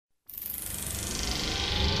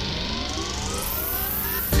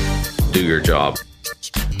Do your job.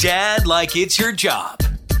 Dad Like It's Your Job.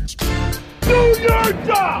 Do your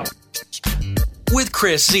job! With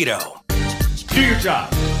Chris Zito. Do your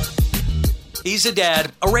job. He's a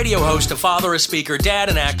dad, a radio host, a father, a speaker, dad,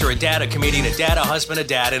 an actor, a dad, a comedian, a dad, a husband, a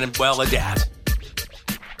dad, and, well, a dad.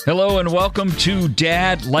 Hello and welcome to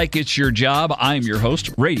Dad Like It's Your Job. I'm your host,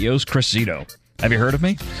 radio's Chris Zito. Have you heard of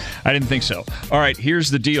me? I didn't think so. All right,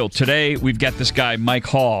 here's the deal. Today, we've got this guy, Mike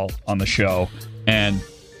Hall, on the show, and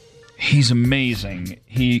he's amazing.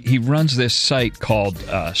 He runs this site called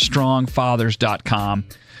strongfathers.com.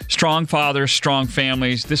 Strong fathers, strong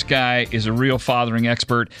families. This guy is a real fathering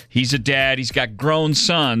expert. He's a dad. He's got grown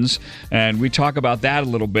sons, and we talk about that a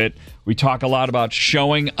little bit. We talk a lot about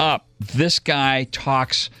showing up. This guy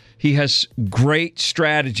he has great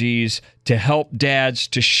strategies to help dads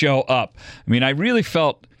to show up. I mean, I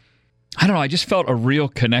just felt a real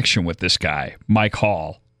connection with this guy, Mike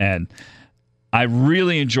Hall, and I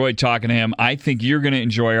really enjoyed talking to him. I think you're going to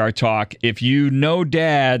enjoy our talk. If you know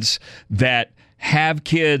dads that have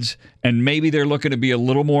kids and maybe they're looking to be a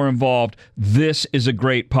little more involved, this is a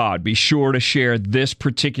great pod. Be sure to share this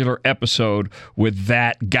particular episode with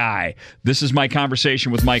that guy. This is my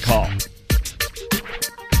conversation with Mike Hall.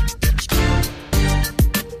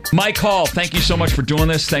 Mike Hall, thank you so much for doing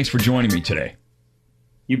this. Thanks for joining me today.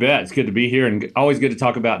 You bet. It's good to be here, and always good to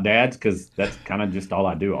talk about dads because that's kind of just all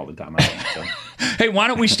I do all the time. I think, so. Hey, why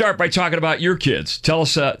don't we start by talking about your kids? Tell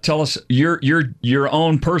us your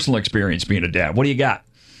own personal experience being a dad. What do you got?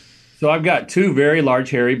 So I've got two very large,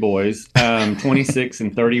 hairy boys, 26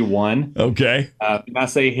 and 31. Okay. When I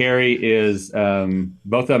say hairy, is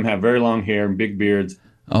both of them have very long hair and big beards.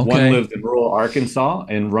 Okay. One lives in rural Arkansas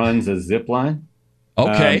and runs a zip line.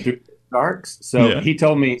 Okay. Through the Ozarks. So He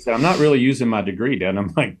told me, he said, I'm not really using my degree, Dad. And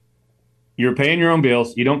I'm like, you're paying your own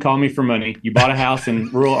bills. You don't call me for money. You bought a house in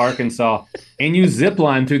rural Arkansas and you zip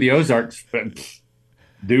line through the Ozarks.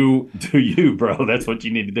 Do you, bro? That's what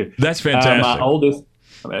you need to do. That's fantastic. My oldest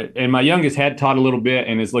and my youngest had taught a little bit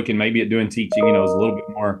and is looking maybe at doing teaching, is a little bit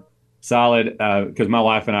more solid because my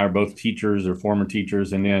wife and I are both teachers or former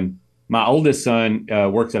teachers. And then my oldest son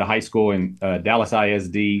works at a high school in Dallas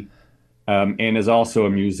ISD and is also a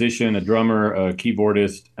musician, a drummer, a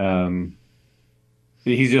keyboardist.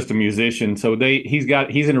 He's just a musician. So he's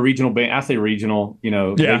in a regional band. I say regional,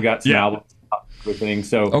 they've got some albums and everything.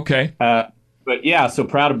 So, okay. But yeah, so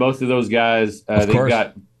proud of both of those guys. They've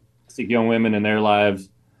got young women in their lives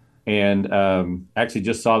and actually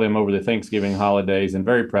just saw them over the Thanksgiving holidays and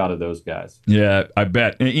very proud of those guys. Yeah, I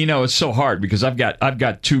bet. And, it's so hard because I've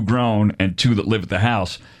got two grown and two that live at the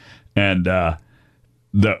house. And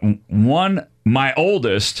my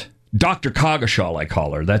oldest, Dr. Coggeshall, I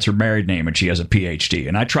call her. That's her married name, and she has a PhD.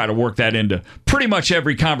 And I try to work that into pretty much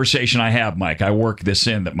every conversation I have, Mike. I work this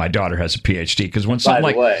in that my daughter has a PhD because when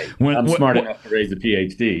something I'm smart enough to raise a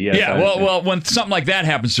PhD. Yes, yeah, well, when something like that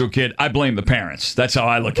happens to a kid, I blame the parents. That's how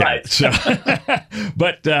I look at it. So,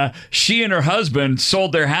 but she and her husband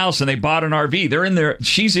sold their house and they bought an RV.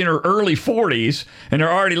 She's in her early 40s and they're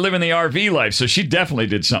already living the RV life. So she definitely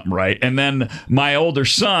did something right. And then my older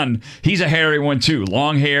son, he's a hairy one too,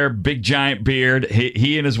 long hair, big giant beard.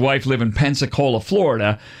 He and his wife live in Pensacola,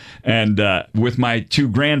 Florida, and with my two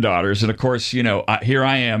granddaughters. And of course, here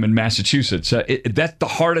I am in Massachusetts. That's the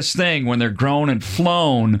hardest thing when they're grown and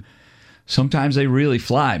flown. Sometimes they really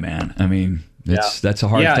fly, man. I mean, that's a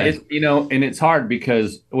hard thing. And it's hard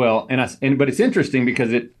because but it's interesting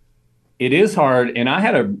because it is hard. And I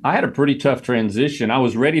had a pretty tough transition. I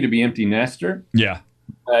was ready to be empty nester. Yeah.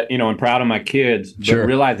 And proud of my kids, but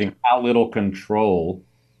realizing how little control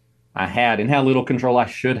I had and how little control I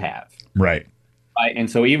should have. Right. And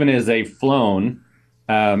so even as they've flown,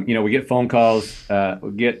 we get phone calls,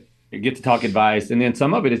 we get to talk advice, and then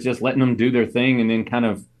some of it is just letting them do their thing, and then kind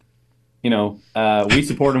of, we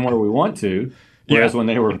support them where we want to, whereas when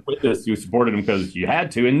they were with us, you supported them because you had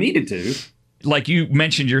to and needed to. Like you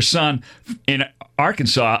mentioned your son in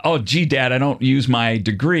Arkansas. Oh, gee, Dad, I don't use my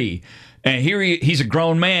degree. And here he's a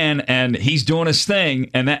grown man, and he's doing his thing,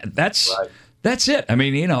 and that's... Right. That's it. I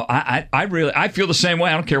mean, I feel the same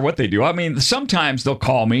way. I don't care what they do. I mean, sometimes they'll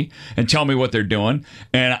call me and tell me what they're doing,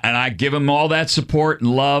 and I give them all that support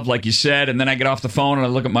and love, like you said, and then I get off the phone and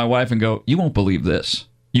I look at my wife and go, "You won't believe this.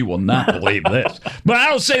 You will not believe this." But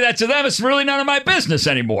I don't say that to them. It's really none of my business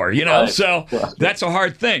anymore, Right. So that's a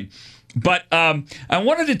hard thing. But I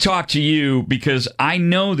wanted to talk to you because I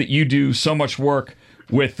know that you do so much work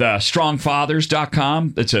with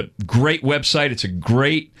strongfathers.com. It's a great website. It's a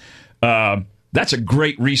great That's a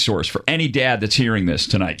great resource for any dad that's hearing this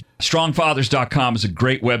tonight. Strongfathers.com is a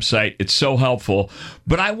great website. It's so helpful.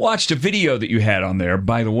 But I watched a video that you had on there,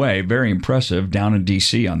 by the way, very impressive, down in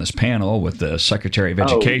D.C. on this panel with the Secretary of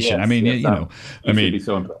Education. Yes, I mean, yes, you know, I mean, be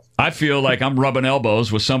so impressed. I feel like I'm rubbing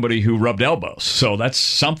elbows with somebody who rubbed elbows. So that's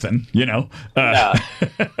something, you know.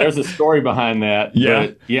 There's a story behind that. Yeah.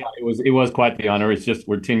 But yeah, it was quite the honor. It's just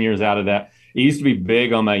we're 10 years out of that. It used to be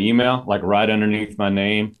big on my email, like right underneath my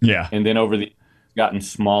name. Yeah. And then over the gotten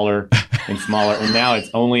smaller and smaller, and now it's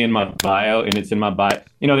only in my bio, and it's in my bio.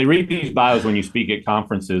 You know, they read these bios when you speak at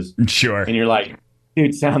conferences. Sure. And you're like,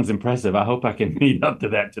 dude, sounds impressive. I hope I can meet up to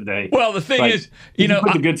that today. Well, the thing is, you know,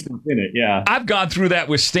 put the good stuff in it. Yeah. I've gone through that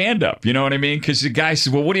with stand-up, you know what I mean? Because the guy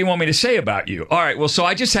says, well, what do you want me to say about you? All right, well, so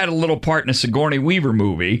I just had a little part in a Sigourney Weaver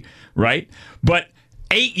movie, right? But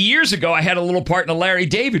 8 years ago, I had a little part in a Larry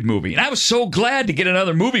David movie, and I was so glad to get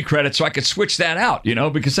another movie credit so I could switch that out, you know,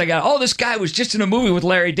 because I got, this guy was just in a movie with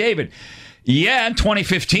Larry David. Yeah, in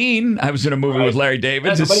 2015, I was in a movie with Larry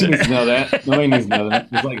David. Nobody needs to know that. Nobody needs to know that.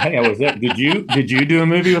 It's like, hey, I was there. Did you do a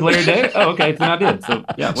movie with Larry David? Oh, okay, then I did. So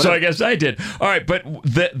yeah. So I guess I did. All right, but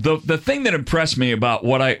the thing that impressed me about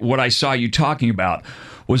what I saw you talking about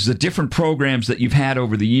was the different programs that you've had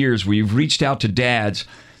over the years where you've reached out to dads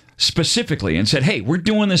specifically and said, hey, we're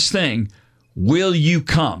doing this thing. Will you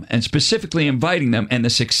come? And specifically inviting them and the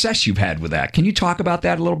success you've had with that. Can you talk about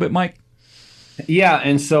that a little bit, Mike? Yeah,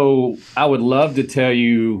 and so I would love to tell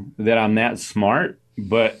you that I'm that smart,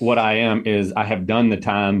 but what I am is I have done the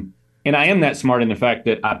time, and I am that smart in the fact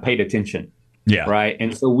that I paid attention. Yeah. Right.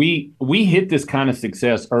 And so we hit this kind of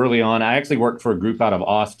success early on. I actually worked for a group out of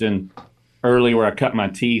Austin early where I cut my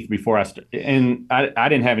teeth before I and I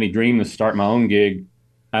didn't have any dream to start my own gig.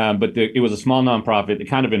 But it was a small nonprofit that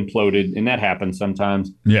kind of imploded, and that happens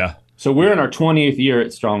sometimes. Yeah. So we're in our 20th year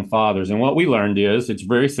at Strong Fathers, and what we learned is it's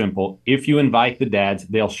very simple. If you invite the dads,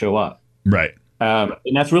 they'll show up. Right. And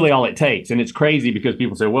that's really all it takes. And it's crazy because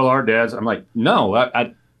people say, well, our dads. I'm like, no,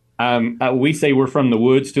 we say we're from the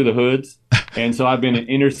woods to the hoods. And so I've been in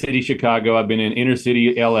inner city Chicago. I've been in inner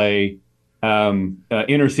city L.A.,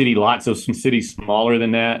 inner city, lots of some cities smaller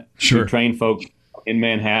than that. Sure. We train folks in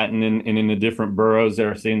Manhattan and in the different boroughs that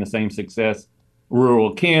are seeing the same success.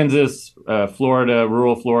 Rural Kansas, Florida,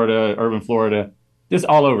 rural Florida, urban Florida, just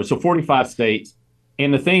all over. So 45 states.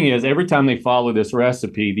 And the thing is, every time they follow this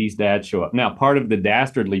recipe, these dads show up. Now, part of the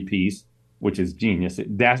dastardly piece, which is genius,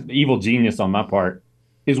 evil genius on my part,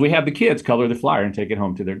 is we have the kids color the flyer and take it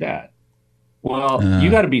home to their dad. Well,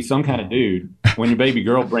 you got to be some kind of dude when your baby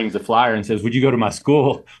girl brings a flyer and says, would you go to my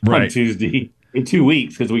school on Tuesday in 2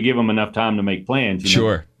 weeks? Because we give them enough time to make plans. You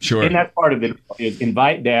know? Sure. And that's part of it, is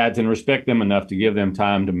invite dads and respect them enough to give them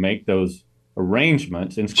time to make those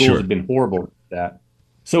arrangements. And schools have been horrible at that.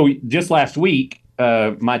 So just last week,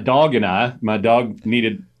 my dog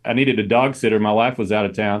needed a dog sitter. My wife was out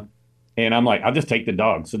of town. And I'm like, I'll just take the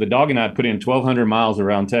dog. So the dog and I put in 1,200 miles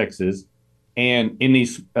around Texas. And in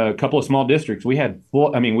these couple of small districts, we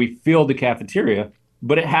filled the cafeteria,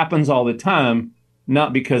 but it happens all the time,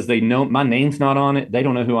 not because they know my name's not on it. They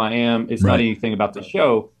don't know who I am. It's not anything about the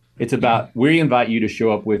show. It's about, we invite you to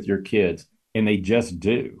show up with your kids, and they just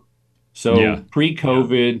do. So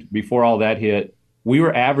pre-COVID, before all that hit, we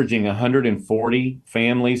were averaging 140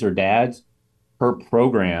 families or dads per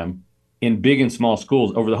program in big and small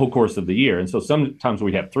schools over the whole course of the year. And so sometimes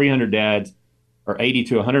we'd have 300 dads or 80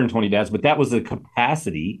 to 120 dads, but that was the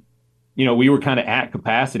capacity. You know, we were kind of at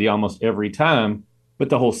capacity almost every time. But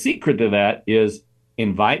the whole secret to that is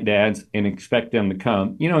invite dads and expect them to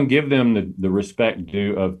come, you know, and give them the respect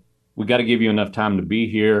due of, we got to give you enough time to be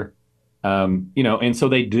here. You know, and so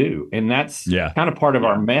they do. And that's kind of part of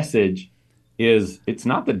our message is it's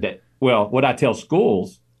not what I tell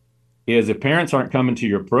schools is if parents aren't coming to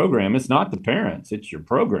your program, it's not the parents, it's your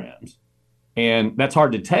programs. And that's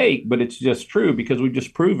hard to take, but it's just true because we've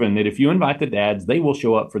just proven that if you invite the dads, they will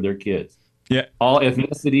show up for their kids. Yeah. All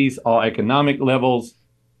ethnicities, all economic levels.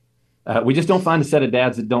 We just don't find a set of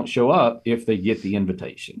dads that don't show up if they get the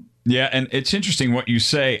invitation. Yeah, and it's interesting what you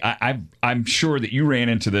say. I'm sure that you ran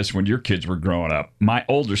into this when your kids were growing up. My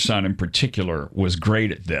older son in particular was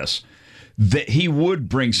great at this. That he would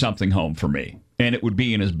bring something home for me, and it would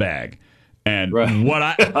be in his bag. And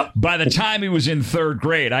by the time he was in third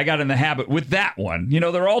grade, I got in the habit with that one. You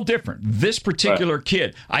know, they're all different. This particular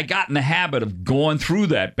kid, I got in the habit of going through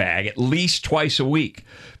that bag at least twice a week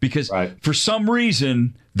because for some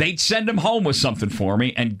reason they'd send him home with something for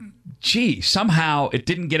me, and gee, somehow it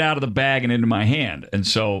didn't get out of the bag and into my hand. And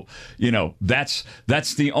so, you know, that's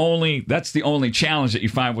the only challenge that you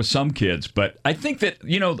find with some kids. But I think that,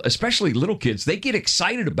 you know, especially little kids, they get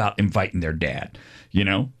excited about inviting their dad, you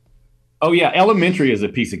know. Oh yeah, elementary is a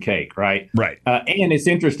piece of cake, right? Right. And it's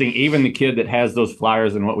interesting, even the kid that has those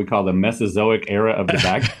flyers in what we call the Mesozoic era of the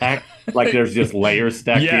backpack, like there's just layers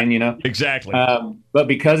stacked in, Exactly. But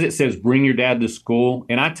because it says bring your dad to school,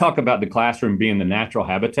 and I talk about the classroom being the natural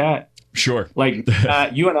habitat. Sure. Like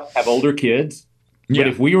you and I have older kids, but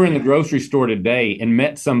if we were in the grocery store today and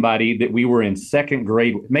met somebody that we were in second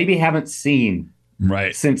grade, maybe haven't seen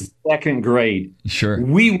since second grade,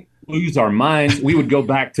 we lose our minds. We would go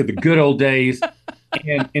back to the good old days,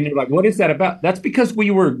 and they're like, "What is that about?" That's because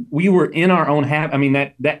we were in our own habit. I mean,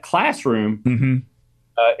 that classroom,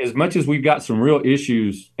 as much as we've got some real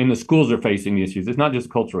issues, and the schools are facing issues. It's not just a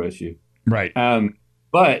cultural issue, right?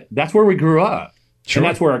 But that's where we grew up, and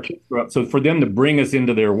that's where our kids grew up. So for them to bring us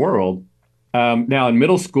into their world. Now in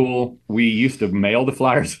middle school, we used to mail the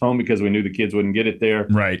flyers home because we knew the kids wouldn't get it there.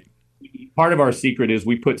 Right. Part of our secret is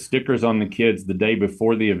we put stickers on the kids the day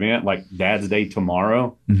before the event, like Dad's Day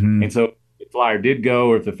tomorrow. And so if the flyer did go,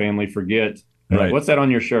 or if the family forgets, they're like, "What's that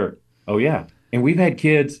on your shirt?" "Oh yeah." And we've had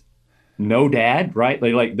kids, no dad, right?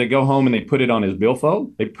 They go home and they put it on his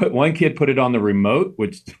billfold. One kid put it on the remote,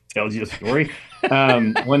 which tells you a story.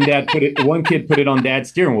 One kid put it on Dad's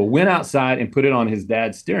steering wheel. Went outside and put it on his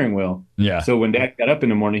dad's steering wheel. Yeah. So when Dad got up in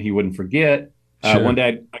the morning, he wouldn't forget. One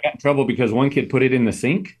dad, I got in trouble because one kid put it in the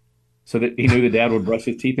sink, so that he knew the dad would brush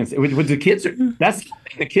his teeth. And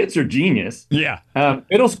the kids are genius. Yeah.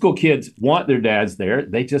 Middle school kids want their dads there.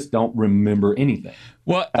 They just don't remember anything.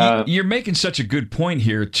 Well, you're making such a good point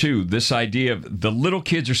here, too. This idea of the little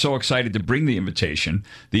kids are so excited to bring the invitation.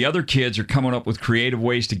 The other kids are coming up with creative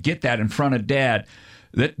ways to get that in front of dad.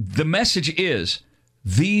 That the message is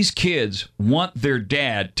these kids want their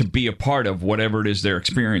dad to be a part of whatever it is they're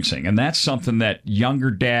experiencing. And that's something that younger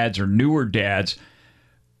dads or newer dads,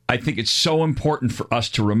 I think it's so important for us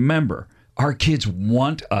to remember. Our kids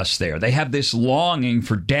want us there. They have this longing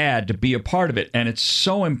for dad to be a part of it, and it's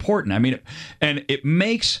so important. I mean, and it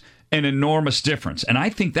makes an enormous difference. And I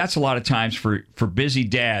think that's a lot of times for busy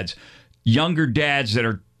dads, younger dads that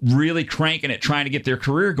are really cranking it, trying to get their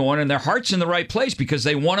career going, and their heart's in the right place because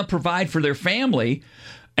they want to provide for their family,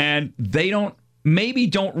 and they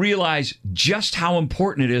don't realize just how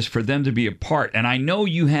important it is for them to be a part. And I know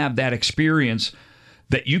you have that experience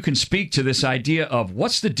that you can speak to this idea of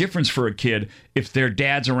what's the difference for a kid if their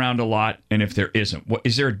dad's around a lot and if there isn't.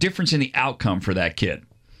 Is there a difference in the outcome for that kid?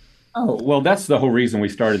 Oh, well, that's the whole reason we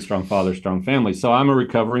started Strong Father, Strong Family. So I'm a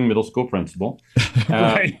recovering middle school principal.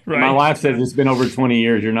 Right. My wife says it's been over 20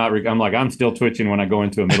 years. You're not. I'm like, I'm still twitching when I go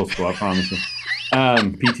into a middle school, I promise you.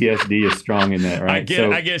 PTSD is strong in that, right?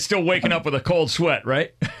 I get still waking up with a cold sweat,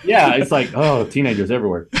 right? Yeah, it's like, oh, teenagers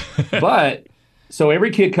everywhere. But so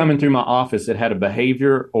every kid coming through my office that had a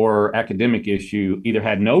behavior or academic issue either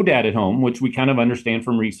had no dad at home, which we kind of understand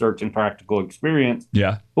from research and practical experience.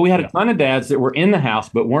 Yeah. But we had a ton of dads that were in the house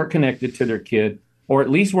but weren't connected to their kid, or at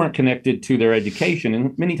least weren't connected to their education,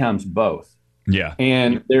 and many times both. Yeah.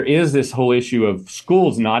 And there is this whole issue of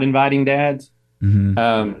schools not inviting dads. And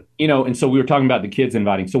so we were talking about the kids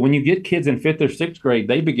inviting. So when you get kids in 5th or 6th grade,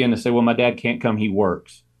 they begin to say, well, my dad can't come, he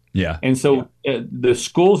works. Yeah. And so the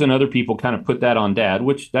schools and other people kind of put that on dad,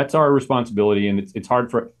 which that's our responsibility. And it's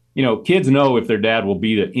hard for, kids know if their dad will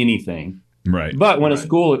be to anything. Right. But when a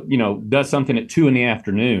school, does something at 2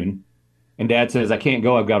 p.m. and dad says, I can't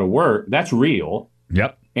go, I've got to work, that's real.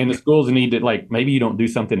 Yep. And the schools need to, maybe you don't do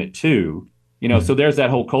something at 2, so there's that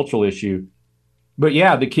whole cultural issue. But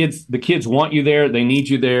yeah, the kids want you there. They need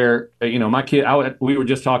you there. My kid, we were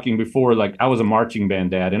just talking before, I was a marching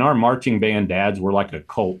band dad, and our marching band dads were like a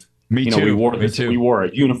cult. Me too. We wore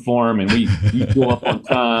a uniform, and we go up on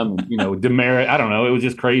time, demerit. I don't know. It was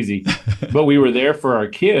just crazy. But we were there for our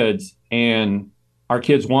kids, and our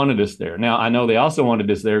kids wanted us there. Now, I know they also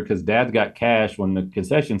wanted us there because dad's got cash when the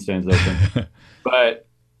concession stands open. But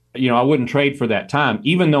I wouldn't trade for that time,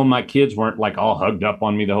 even though my kids weren't all hugged up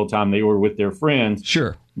on me the whole time. They were with their friends.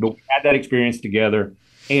 Sure. But we had that experience together.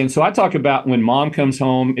 And so I talk about when mom comes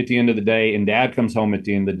home at the end of the day and dad comes home at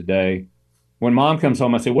the end of the day. When mom comes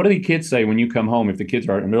home, I say, what do the kids say when you come home if the kids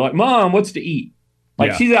are, and they're like, Mom, what's to eat?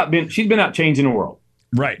 She's been out changing the world.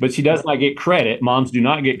 Right. But she does not get credit. Moms do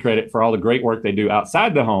not get credit for all the great work they do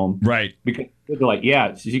outside the home. Right. Because they're like,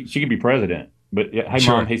 yeah, she could be president. But hey,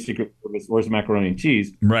 sure. Mom, hey, Secret Service, where's the macaroni and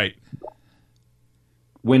cheese? Right.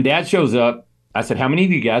 When dad shows up, I said, how many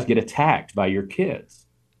of you guys get attacked by your kids?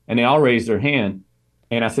 And they all raised their hand.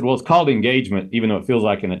 And I said, well, it's called engagement, even though it feels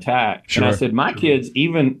like an attack. Sure. And I said, my kids,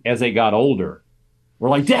 even as they got older, were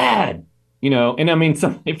like, Dad, and I mean,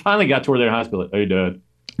 they finally got to where they're in high school, like, hey, Dad.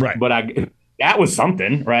 Right. But that was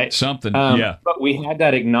something, right? Something, yeah. But we had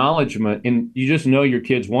that acknowledgement, and you just know your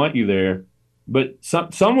kids want you there. But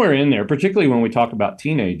somewhere in there, particularly when we talk about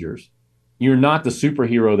teenagers, you're not the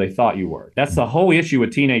superhero they thought you were. That's the whole issue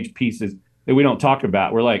with teenage pieces that we don't talk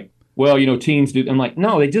about. We're like, well, teens do. I'm like,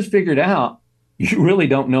 no, they just figured out you really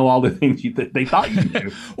don't know all the things they thought you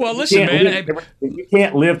knew. Well, listen, man. You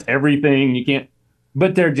can't lift everything. You can't.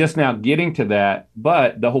 But they're just now getting to that.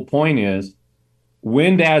 But the whole point is,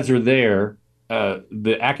 when dads are there,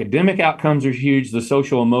 the academic outcomes are huge. The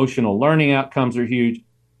social emotional learning outcomes are huge.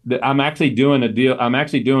 I'm actually doing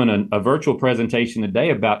a virtual presentation today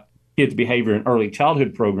about kids' behavior in early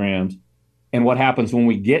childhood programs and what happens when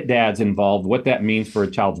we get dads involved, what that means for a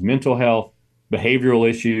child's mental health, behavioral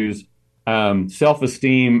issues,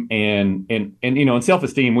 self-esteem, and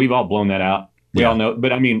self-esteem, we've all blown that out. We all know,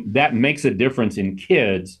 but I mean, that makes a difference in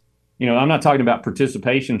kids. I'm not talking about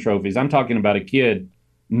participation trophies. I'm talking about a kid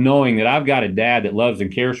knowing that I've got a dad that loves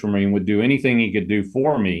and cares for me and would do anything he could do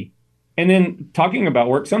for me. And then talking about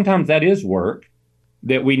work, sometimes that is work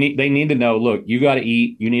that they need to know, look, you got to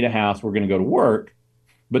eat, you need a house, we're going to go to work,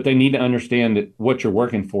 but they need to understand that what you're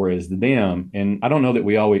working for is them. And I don't know that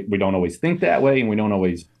we don't always think that way, and we don't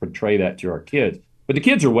always portray that to our kids, but the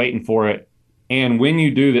kids are waiting for it. And when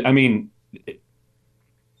you do that, I mean,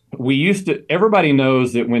 everybody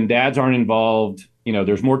knows that when dads aren't involved,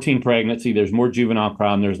 there's more teen pregnancy, there's more juvenile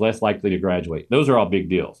crime, there's less likely to graduate. Those are all big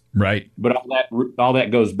deals. Right. But all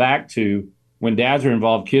that goes back to when dads are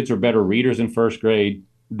involved, kids are better readers in first grade.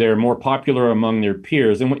 They're more popular among their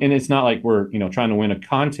peers. And it's not like we're, trying to win a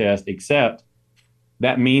contest, except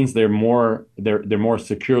that means they're more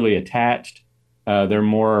securely attached. They're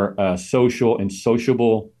more social and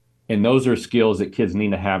sociable. And those are skills that kids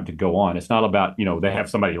need to have to go on. It's not about, they have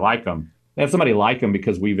somebody like them. They have somebody like them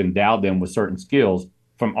because we've endowed them with certain skills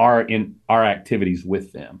from our activities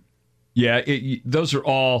with them. Yeah, those are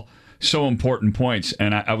all so important points.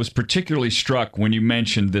 And I was particularly struck when you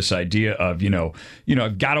mentioned this idea of,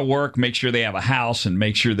 got to work, make sure they have a house and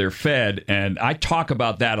make sure they're fed. And I talk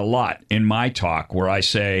about that a lot in my talk, where I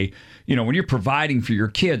say, when you're providing for your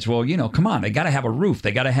kids, well, come on, they got to have a roof,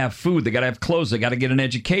 they got to have food, they got to have clothes, they got to get an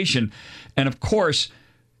education. And of course,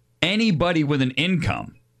 anybody with an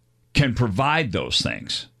income can provide those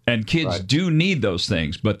things. And kids do need those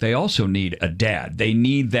things, but they also need a dad. They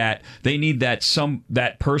need that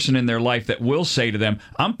person in their life that will say to them,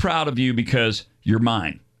 I'm proud of you because you're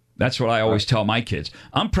mine. That's what I always tell my kids.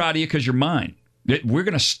 I'm proud of you because you're mine. We're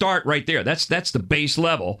going to start right there. That's the base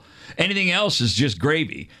level. Anything else is just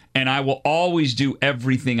gravy. And I will always do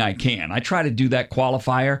everything I can. I try to do that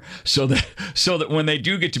qualifier so that when they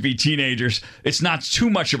do get to be teenagers, it's not too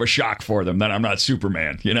much of a shock for them that I'm not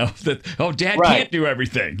Superman. That dad can't do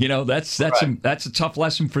everything. That's a tough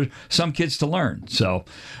lesson for some kids to learn. So,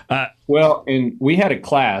 and we had a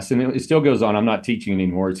class, and it still goes on. I'm not teaching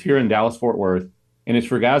anymore. It's here in Dallas Fort Worth. And it's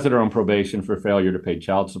for guys that are on probation for failure to pay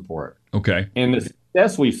child support. Okay. And the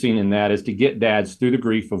success we've seen in that is to get dads through the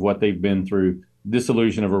grief of what they've been through,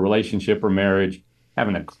 disillusion of a relationship or marriage,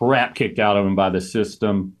 having the crap kicked out of them by the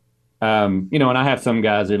system. And I have some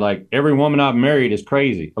guys that are like, every woman I've married is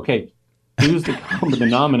crazy. Okay, who's the common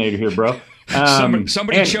denominator here, bro?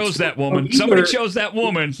 Somebody chose that woman. Somebody chose that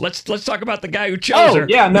woman. Let's talk about the guy who chose her.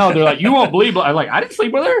 Yeah, no, they're like, you won't believe. I'm like, I didn't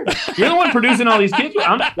sleep with her. You're the one producing all these kids.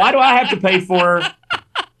 Why do I have to pay for her?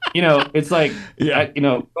 It's like,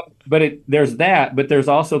 but there's that. But there's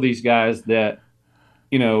also these guys that,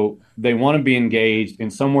 they want to be engaged,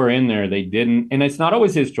 and somewhere in there they didn't. And it's not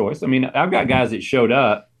always his choice. I mean, I've got guys that showed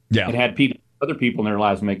up and had other people in their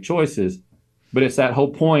lives make choices. But it's that whole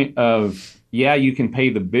point of, you can pay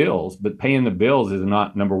the bills, but paying the bills is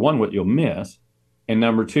not, number one, what you'll miss, and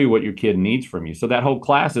number two, what your kid needs from you. So that whole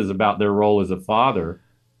class is about their role as a father.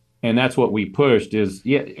 And that's what we pushed is,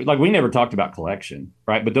 we never talked about collection,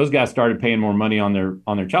 right? But those guys started paying more money on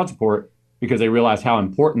their child support because they realized how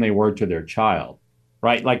important they were to their child,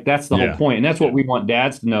 right? Like, that's the whole point. And that's what we want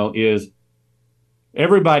dads to know is,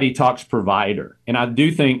 everybody talks provider. And I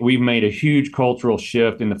do think we've made a huge cultural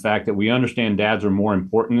shift in the fact that we understand dads are more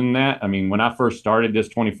important than that. I mean, when I first started this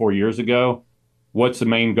 24 years ago, what's the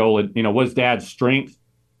main goal? What's dad's strength?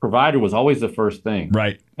 Provider was always the first thing.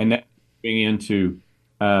 Right. And that being into,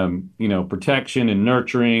 protection and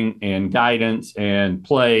nurturing and guidance and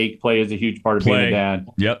play. Play is a huge part of being a dad.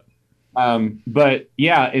 Yep. But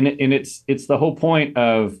it's the whole point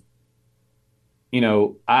of,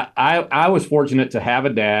 I was fortunate to have a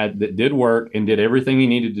dad that did work and did everything he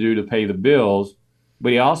needed to do to pay the bills,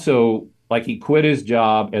 but he also, he quit his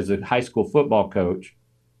job as a high school football coach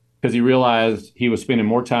because he realized he was spending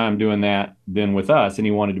more time doing that than with us, and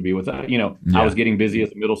he wanted to be with us. I was getting busy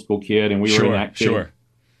as a middle school kid, and we were in activity.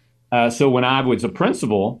 So when I was a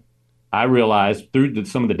principal, I realized through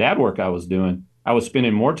some of the dad work I was doing, I was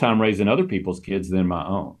spending more time raising other people's kids than my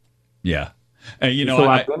own. Yeah. And,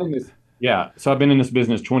 I've been in this. Yeah. So I've been in this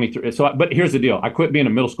business 23. But here's the deal. I quit being a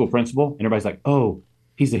middle school principal, and everybody's like, "Oh,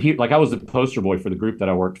 he's a hero." Like I was the poster boy for the group that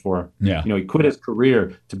I worked for. Yeah. He quit his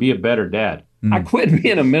career to be a better dad. I quit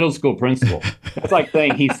being a middle school principal. That's like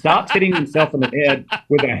saying he stopped hitting himself in the head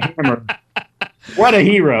with a hammer. What a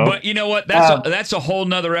hero. But you know what? That's a whole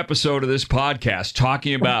nother episode of this podcast,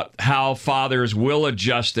 talking about how fathers will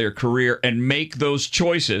adjust their career and make those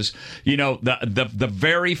choices. The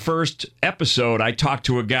very first episode, I talked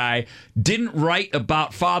to a guy, didn't write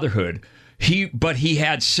about fatherhood. But he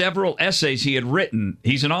had several essays he had written.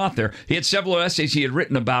 He's an author. He had several essays he had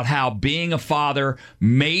written about how being a father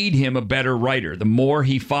made him a better writer. The more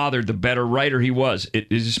he fathered, the better writer he was. It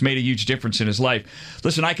just made a huge difference in his life.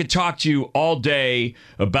 Listen, I could talk to you all day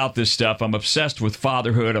about this stuff. I'm obsessed with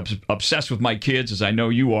fatherhood. I'm obsessed with my kids, as I know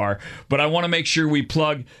you are. But I want to make sure we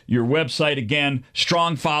plug your website again,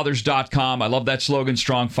 strongfathers.com. I love that slogan,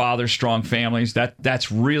 Strong Fathers, Strong Families.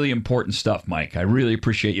 That's really important stuff, Mike. I really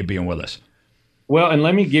appreciate you being with us. Well, and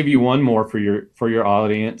let me give you one more for your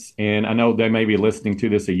audience, and I know they may be listening to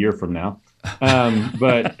this a year from now,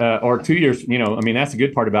 but or 2 years. That's the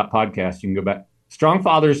good part about podcasts. You can go back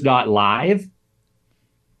strongfathers.live.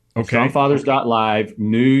 Okay. Strongfathers.live,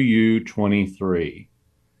 new you 23.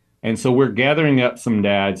 And so we're gathering up some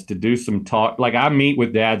dads to do some talk. Like I meet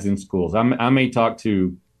with dads in schools. I may talk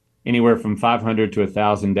to anywhere from 500 to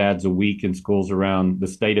 1,000 dads a week in schools around the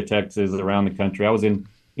state of Texas, around the country. I was in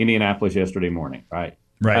Indianapolis yesterday morning, right?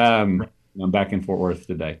 Right. I'm back in Fort Worth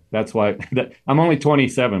today. That's why I'm only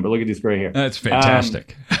 27, but look at this gray hair. That's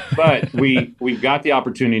fantastic. But we've got the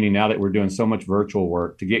opportunity now that we're doing so much virtual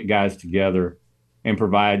work to get guys together and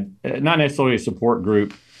provide not necessarily a support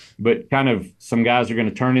group, but kind of some guys are going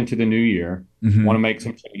to turn into the new year, want to make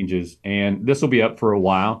some changes. And this will be up for a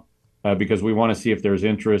while because we want to see if there's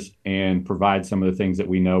interest and provide some of the things that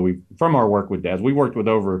we know from our work with dads. We worked with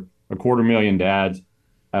over 250,000 dads.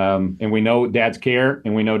 And we know dads care,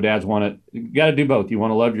 and we know dads want to. You got to do both. You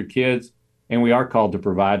want to love your kids, and we are called to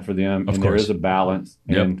provide for them. Of and course. There is a balance,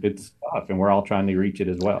 and it's tough, and we're all trying to reach it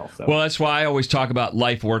as well. So. Well, that's why I always talk about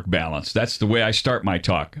life-work balance. That's the way I start my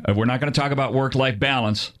talk. We're not going to talk about work-life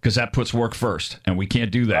balance because that puts work first, and we can't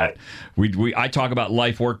do that. Right. I talk about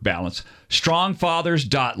life-work balance.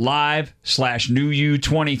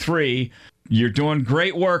 Strongfathers.live/newyou23. You're doing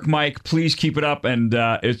great work, Mike. Please keep it up. And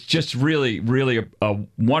it's just really, really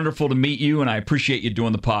wonderful to meet you. And I appreciate you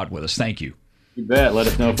doing the pod with us. Thank you. You bet. Let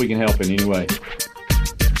us know if we can help in any way.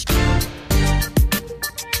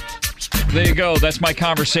 There you go. That's my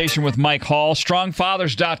conversation with Mike Hall.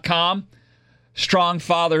 Strongfathers.com.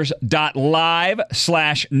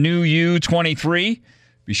 Strongfathers.live/newyou23.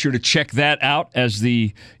 Be sure to check that out as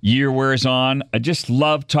the year wears on. I just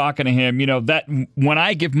love talking to him. That when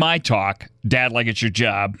I give my talk, Dad Like It's Your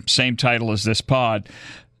Job, same title as this pod,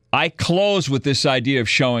 I close with this idea of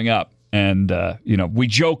showing up. And, we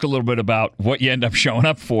joke a little bit about what you end up showing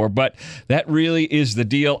up for, but that really is the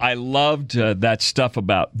deal. I loved that stuff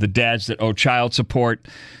about the dads that owe child support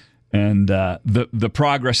and the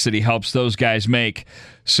progress that he helps those guys make.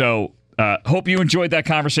 So, hope you enjoyed that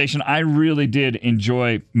conversation. I really did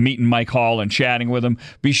enjoy meeting Mike Hall and chatting with him.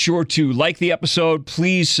 Be sure to like the episode.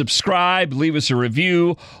 Please subscribe. Leave us a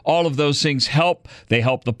review. All of those things help. They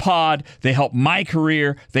help the pod. They help my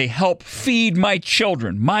career. They help feed my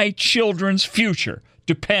children. My children's future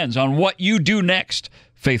depends on what you do next,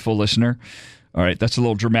 faithful listener. All right, that's a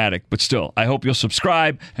little dramatic, but still, I hope you'll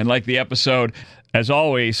subscribe and like the episode. As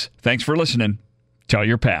always, thanks for listening. Tell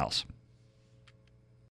your pals.